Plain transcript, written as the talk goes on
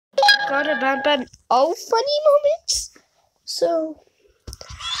got a bAnBaNd all funny moments. So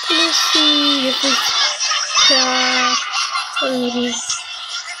let's see if it's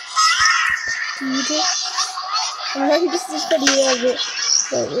this is funny of it.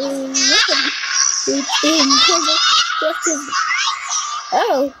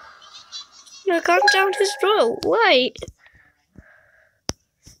 Oh, I got down his throat. Wait.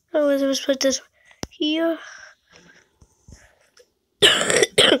 Oh, let's put this here.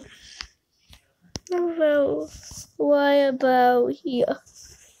 Well, why about here?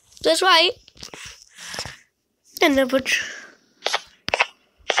 That's right. And then put.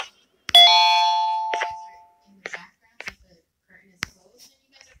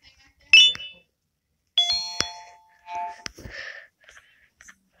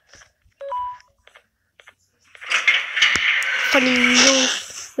 Funny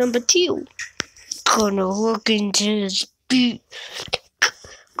number 2. Gonna look into his beak.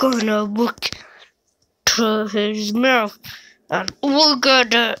 Gonna look to his mouth and look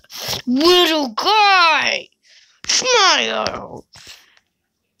at that little guy. Smile.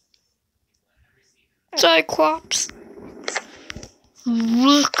 Cyclops.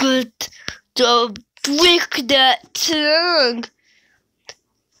 Look at the lick that tongue.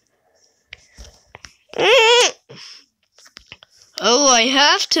 Oh, I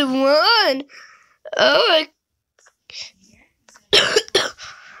have to run. Oh,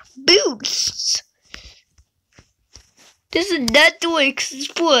 boots. This is Netflix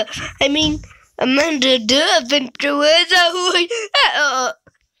sport. I mean, Amanda the Adventure.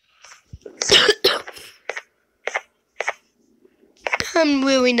 I'm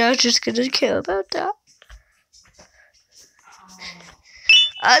really not just gonna care about that.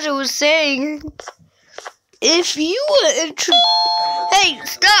 As I was saying, if you were hey,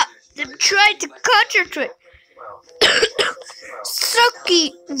 stop! I'm trying to concentrate.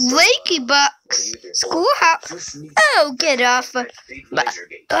 Sucky, lakey box, schoolhouse. Oh, get off! Oh,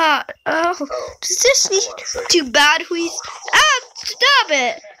 does this need too bad? Stop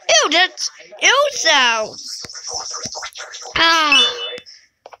it! Ew, that's ill sounds.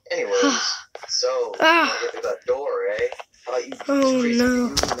 So that door, eh? Oh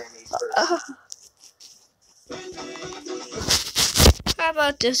no. How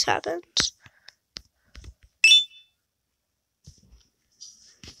about this happens?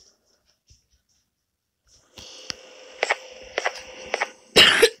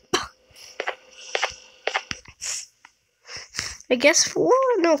 I guess 4?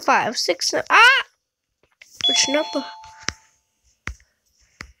 No, 5, 6, 7. Which number?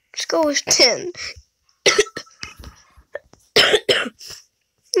 Let's go with 10.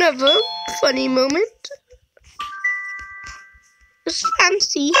 Another funny moment. It's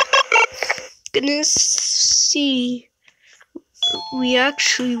fancy. Gonna see. We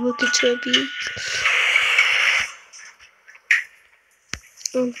actually look into a beak.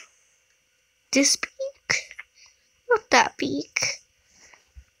 This beak? Not that beak.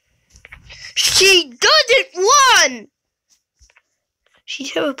 She doesn't run! She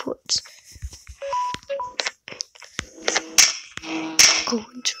teleports. Go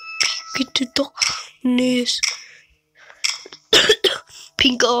into peek into darkness.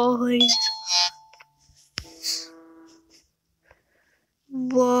 Pink eyes.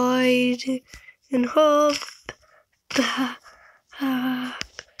 Wide and her back.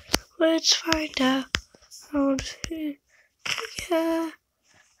 Let's find out how to get.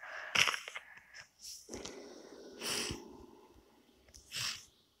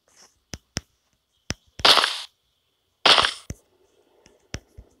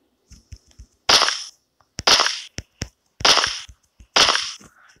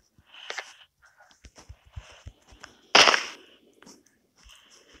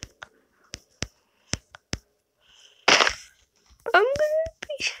 I'm gonna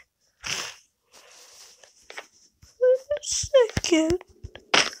be. Wait a second.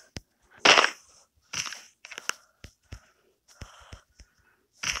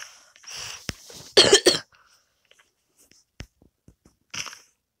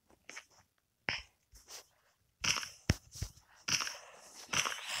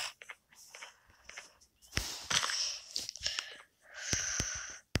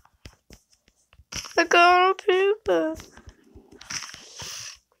 I got a paper.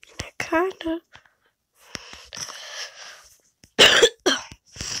 Kinda.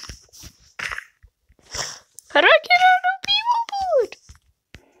 How do I get on a people board?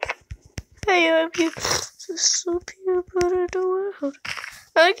 Hey, I'm the super people in the world.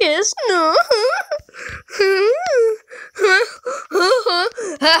 I guess no.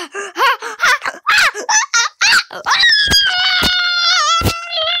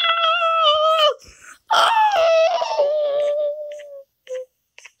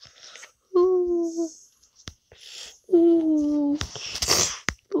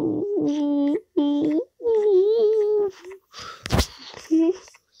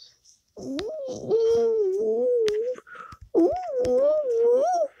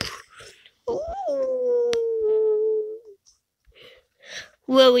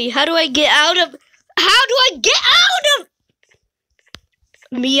 wait, how do I get out of...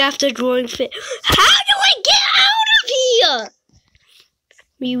 Me after drawing fit. How do I get out of here?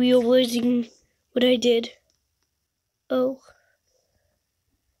 Me realizing what I did. Oh.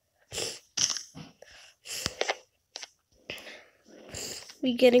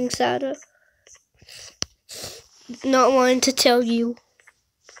 Me getting sadder. Not wanting to tell you.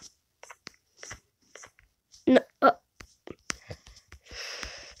 No,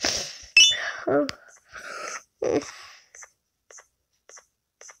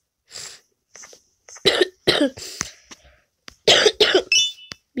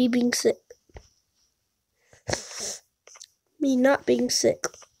 Me being sick. Me not being sick.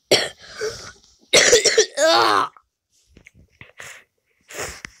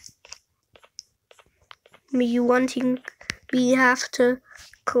 Me wanting me have to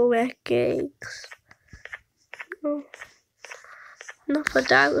collect eggs. Oh, not for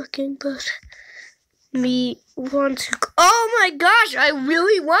that looking, but me want to. Oh my gosh, I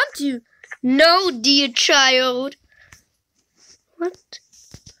really want to. No, dear child. What?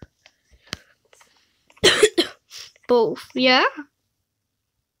 Both, yeah?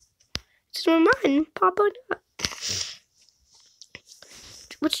 It's not mine, Papa.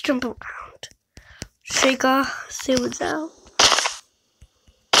 Let's jump around. Shake off, see what's out.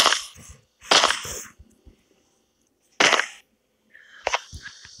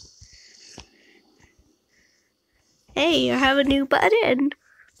 Hey, I have a new button.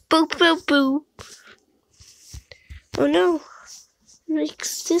 Boop, boop, boop. Oh no.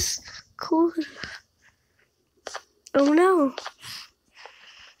 Makes this cool. Oh no.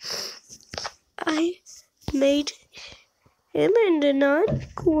 I made him in the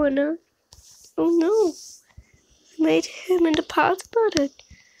north corner. Oh no. I made him in the pause button.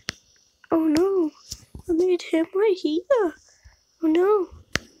 Oh no. I made him right here. Oh no.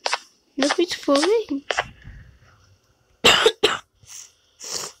 Nothing's falling.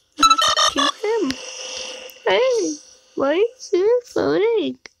 Kill him. Hey, why is he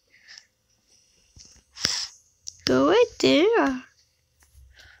floating? Go right there.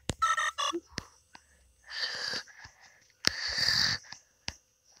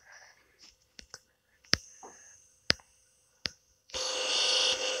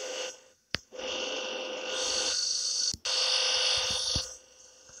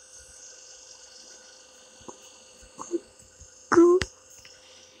 Go.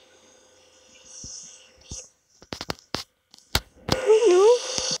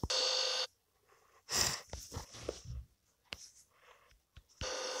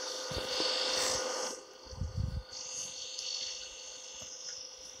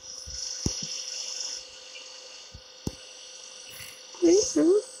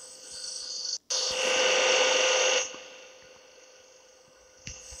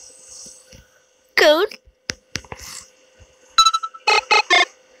 Go.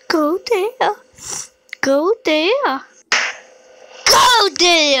 Go there. Go there. Go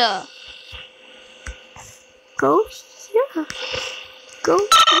there. Go here. Go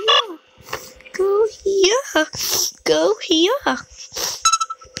here. Go here. Go here.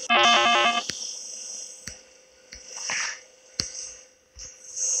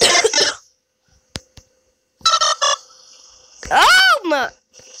 Oh my.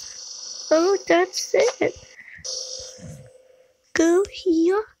 Oh, that's it. Go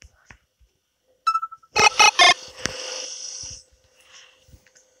here.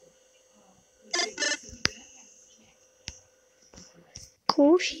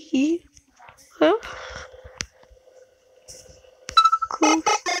 Go here. Huh? Go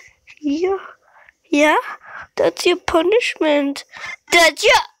here. Yeah, that's your punishment. That's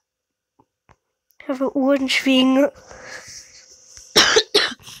your... Have an orange finger.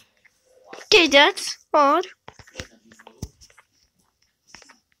 Okay, that's odd.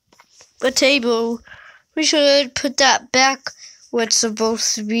 The table. We should put that back where it's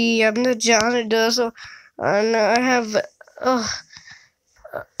supposed to be. I'm the janitor, so I have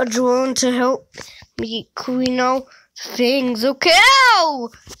a drone to help me clean out things. Okay. Ow!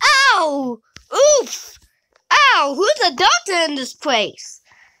 Ow! Oof! Ow! Who's the doctor in this place?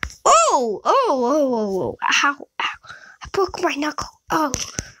 Oh! Ow! Ow! I broke my knuckle. Oh!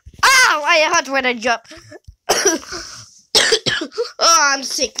 Ow! I hurt when I jumped. Oh, I'm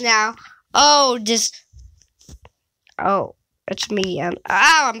sick now. Oh, this. Oh, it's me.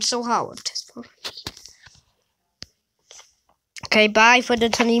 I'm so hot with this phone. Okay, bye for the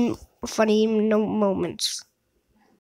funny moments.